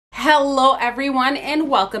Hello everyone and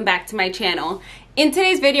welcome back to my channel. In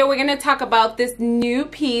today's video we're going to talk about this new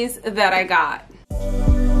piece that I got.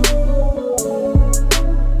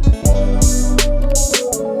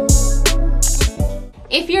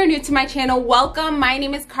 If you're new to my channel, welcome. My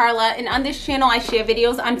name is Carla and on this channel I share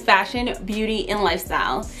videos on fashion, beauty, and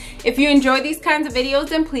lifestyle. If you enjoy these kinds of videos,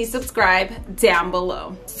 then please subscribe down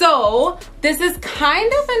below. So this is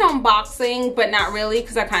kind of an unboxing, but not really,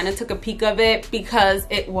 because I kind of took a peek of it because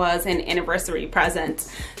it was an anniversary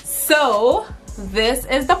present. So this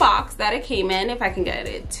is the box that it came in, if I can get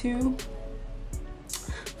it to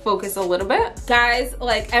focus a little bit. Guys,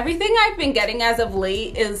 like everything I've been getting as of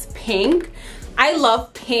late is pink. I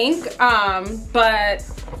love pink, but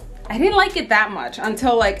I didn't like it that much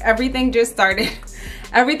until like everything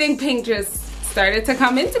pink just started to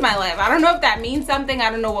come into my life. I don't know if that means something. I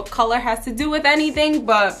don't know what color has to do with anything,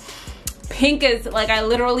 but pink is like, I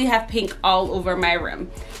literally have pink all over my room.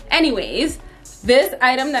 Anyways, this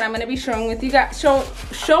item that I'm going to be showing with you guys,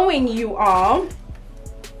 showing you all,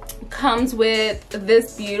 comes with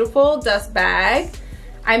this beautiful dust bag.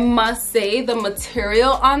 I must say the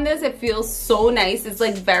material on this, it feels so nice. It's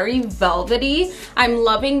like very velvety. I'm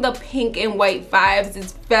loving the pink and white vibes.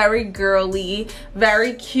 It's very girly,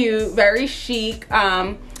 very cute, very chic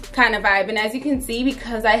kind of vibe. And as you can see,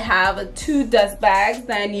 because I have two dust bags,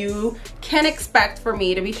 then you can expect for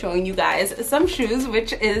me to be showing you guys some shoes,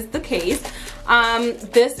 which is the case.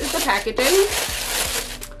 This is the packaging.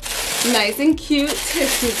 Nice and cute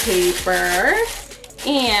tissue paper.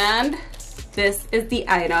 And this is the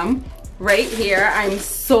item right here. I'm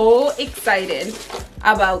so excited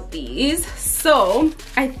about these. So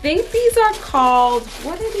I think these are called,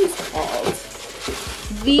 what are these called?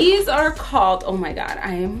 These are called, oh my god,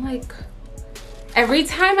 I am like, every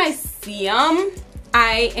time I see them,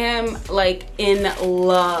 I am like in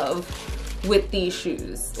love with these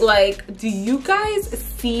shoes. Like, do you guys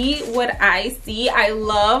see what I see? I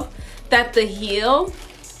love that the heel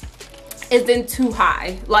isn't too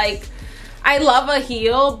high. Like, I love a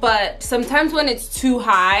heel, but sometimes when it's too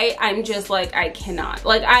high, I'm just like, I cannot.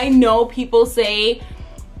 Like, I know people say,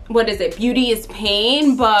 what is it, beauty is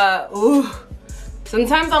pain, but ooh,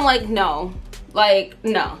 sometimes I'm like, no. Like,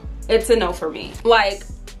 no, it's a no for me. Like,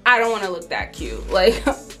 I don't want to look that cute. Like,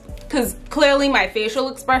 because clearly my facial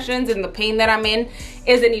expressions and the pain that I'm in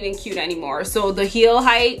isn't even cute anymore. So the heel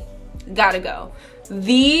height, gotta go.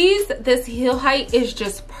 This heel height is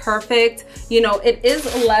just perfect. You know, it is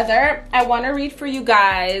leather. I want to read for you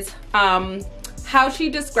guys how she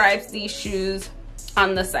describes these shoes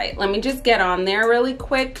on the site. Let me just get on there really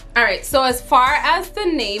quick. All right, so as far as the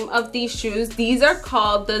name of these shoes, these are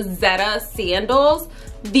called the Zeta sandals.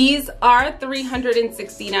 These are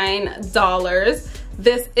 $369.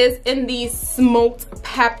 This is in the smoked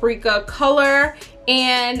paprika color.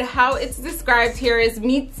 And how it's described here is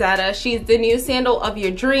meet Zeta. She's the new sandal of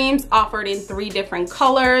your dreams, offered in 3 different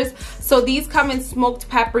colors. So these come in smoked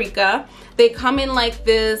paprika. They come in like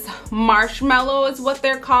this marshmallow is what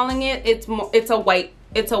they're calling it. It's a white.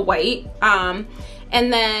 And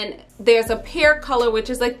then there's a pear color,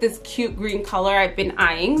 which is like this cute green color. I've been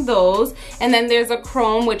eyeing those. And then there's a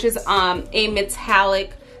chrome, which is a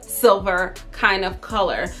metallic silver kind of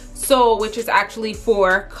color. So, which is actually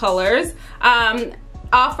 4 colors.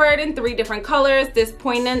 Offered in 3 different colors. This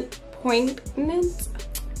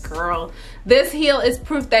girl. This heel is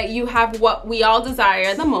proof that you have what we all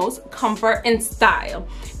desire the most, comfort and style.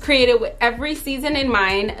 Created with every season in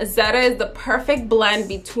mind, Zeta is the perfect blend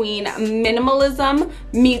between minimalism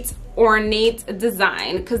meets ornate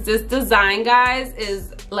design, because this design, guys,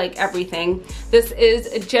 is like everything. This is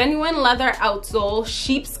a genuine leather outsole,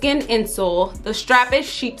 sheepskin insole. The strap is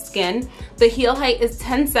sheepskin. The heel height is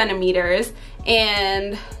 10 centimeters.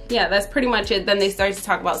 And yeah, that's pretty much it. Then they start to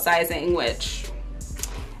talk about sizing, which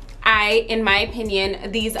in my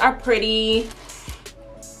opinion, these are pretty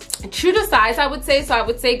true to size, I would say. So I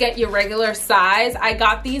would say get your regular size. I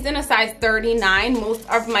got these in a size 39. Most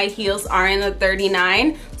of my heels are in a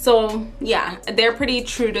 39. So yeah, they're pretty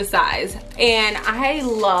true to size. And I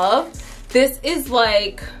love, this is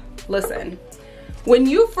like, listen, when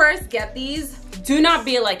you first get these, do not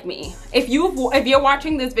be like me. If you're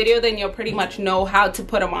watching this video, then you'll pretty much know how to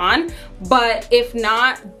put them on. But if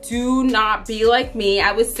not, do not be like me.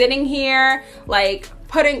 I was sitting here like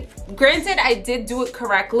granted I did do it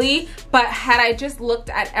correctly, but had I just looked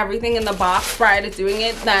at everything in the box prior to doing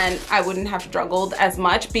it, then I wouldn't have struggled as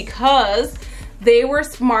much, because they were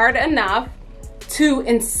smart enough to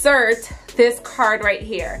insert this card right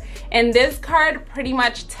here. And this card pretty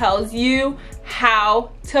much tells you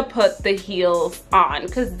how to put the heels on,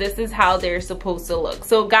 because this is how they're supposed to look.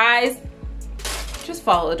 So guys, just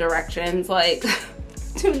follow directions. Like,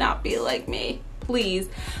 do not be like me, please.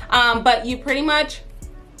 But you pretty much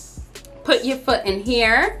put your foot in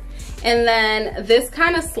here, and then this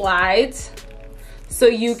kind of slides so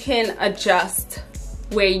you can adjust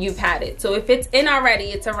where you've had it. So if it's in already,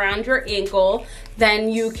 it's around your ankle,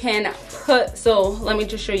 then you can put, so let me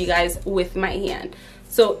just show you guys with my hand.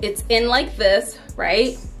 So it's in like this,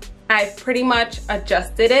 right? I've pretty much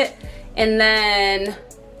adjusted it, and then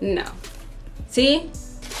no. See?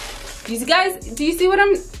 Do you guys, do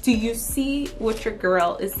you see what your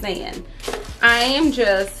girl is saying? I am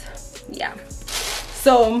just, yeah.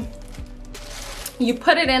 So you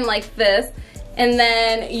put it in like this, and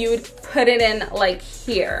then you would put it in like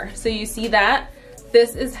here. So you see that?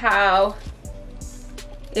 This is how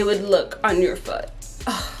it would look on your foot.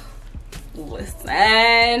 Oh, listen.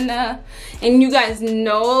 And you guys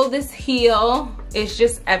know this heel is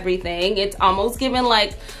just everything. It's almost giving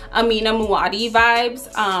like Amina Muaddi vibes.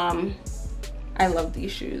 I love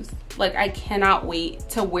these shoes. Like, I cannot wait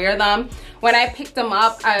to wear them. When I picked them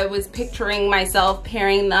up, I was picturing myself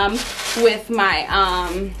pairing them with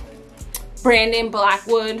my Brandon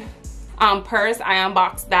Blackwood purse. I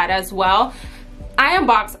unboxed that as well. I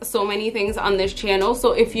unbox so many things on this channel,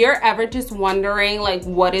 so if you're ever just wondering like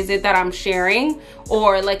what is it that I'm sharing,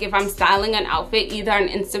 or like if I'm styling an outfit either on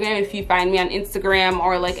Instagram, if you find me on Instagram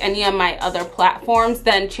or like any of my other platforms,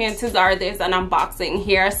 then chances are there's an unboxing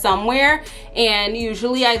here somewhere, and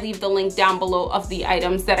usually I leave the link down below of the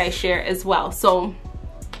items that I share as well. So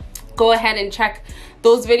go ahead and check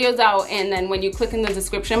those videos out, and then when you click in the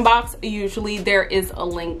description box, usually there is a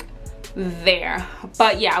link there.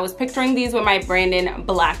 But yeah, I was picturing these with my Brandon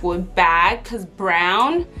Blackwood bag, because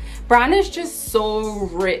brown is just so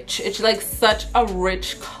rich. It's like such a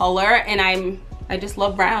rich color, and I just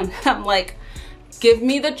love brown. I'm like, give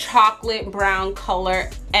me the chocolate brown color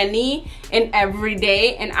any and every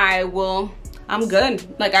day, and I'm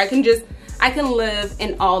good. Like, I can live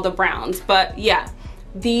in all the browns. But yeah,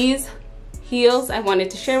 these heels I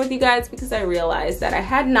wanted to share with you guys because I realized that I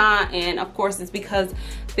had not, and of course it's because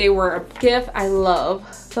they were a gift. I love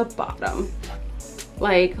the bottom.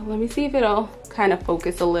 Like, let me see if it'll kind of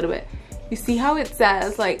focus a little bit. You see how it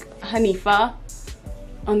says like HANIFA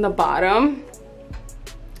on the bottom?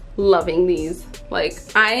 Loving these. Like,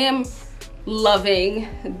 I am loving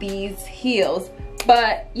these heels.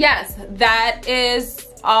 But yes, that is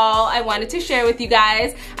all I wanted to share with you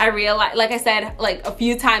guys. I realized, like I said like a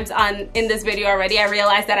few times in this video already, I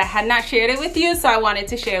realized that I had not shared it with you, so I wanted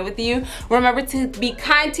to share with you. Remember to be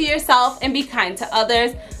kind to yourself and be kind to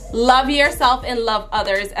others. Love yourself and love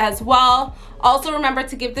others as well. Also remember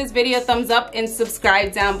to give this video a thumbs up and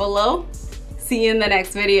subscribe down below. See you in the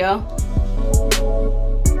next video.